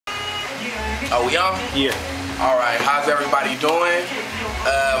Oh, we on? Yeah. All right, how's everybody doing?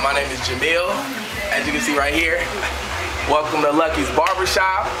 My name is Jamil, as you can see right here. Welcome to Lucky's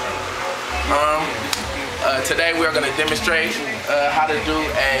Barbershop. Today we are going to demonstrate how to do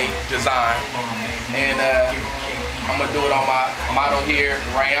a design. And I'm going to do it on my model here,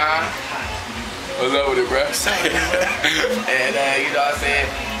 Rayon. What's up with it, bro? And you know what I'm saying?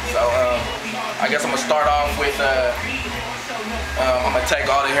 So I guess I'm going to start off with, I'm going to take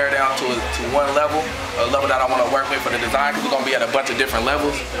all the hair down to one level, a level that I want to work with for the design, because we're going to be at a bunch of different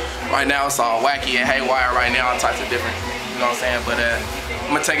levels. Right now it's all wacky and haywire right now, all types of different, you know what I'm saying? But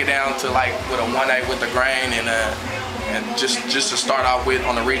I'm going to take it down to like with a 1/8 with the grain and just to start off with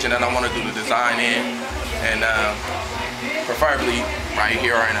on the region that I want to do the design in, and preferably right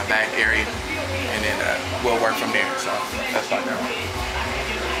here or in the back area, and then we'll work from there. So let's start that one.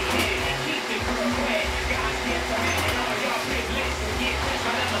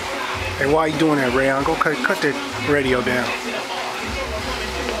 Hey, why are you doing that, Rayon? Go cut that radio down.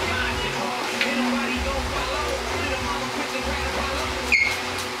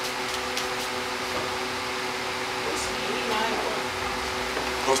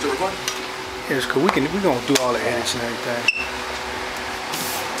 Go still recording? Yeah, it's cool. We're gonna do all the edits and everything.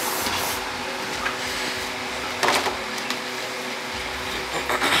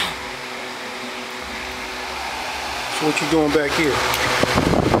 So what you doing back here?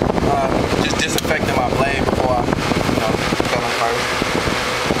 Just disinfecting my blade before I, cut them first.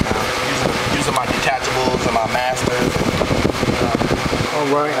 Using my detachables and my masters. All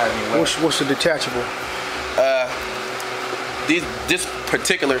right. What's the detachable? This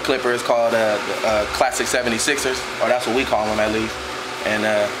particular clipper is called Classic 76ers, or that's what we call them at least. And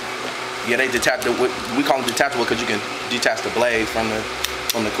yeah, they detach. We call them detachable because you can detach the blade from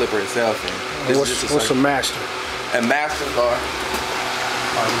the clipper itself. And what's a master? And masters are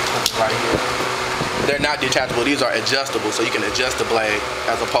right here. They're not detachable. These are adjustable, so you can adjust the blade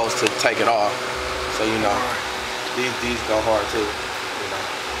as opposed to take it off. So these go hard too.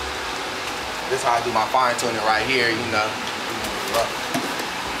 This is how I do my fine tuning right here.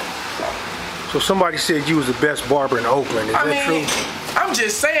 So somebody said you was the best barber in Oakland. Is that true? I'm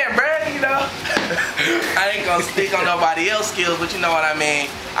just saying, bro. I ain't gonna speak on nobody else's skills, but you know what I mean.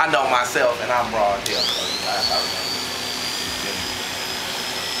 I know myself, and I'm raw as hell.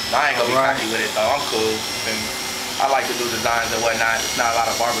 I ain't gonna be cocky with it though. I'm cool. And I like to do designs and whatnot. It's not a lot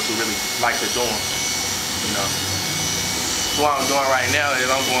of barbers who really like to do them. So what I'm doing right now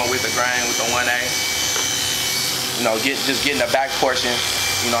is I'm going with the grain, with the 1/8. Just getting the back portion,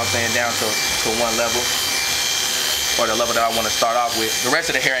 down to one level, or the level that I want to start off with. The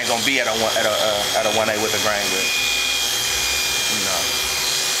rest of the hair ain't gonna be at a 1/8 with the grain, but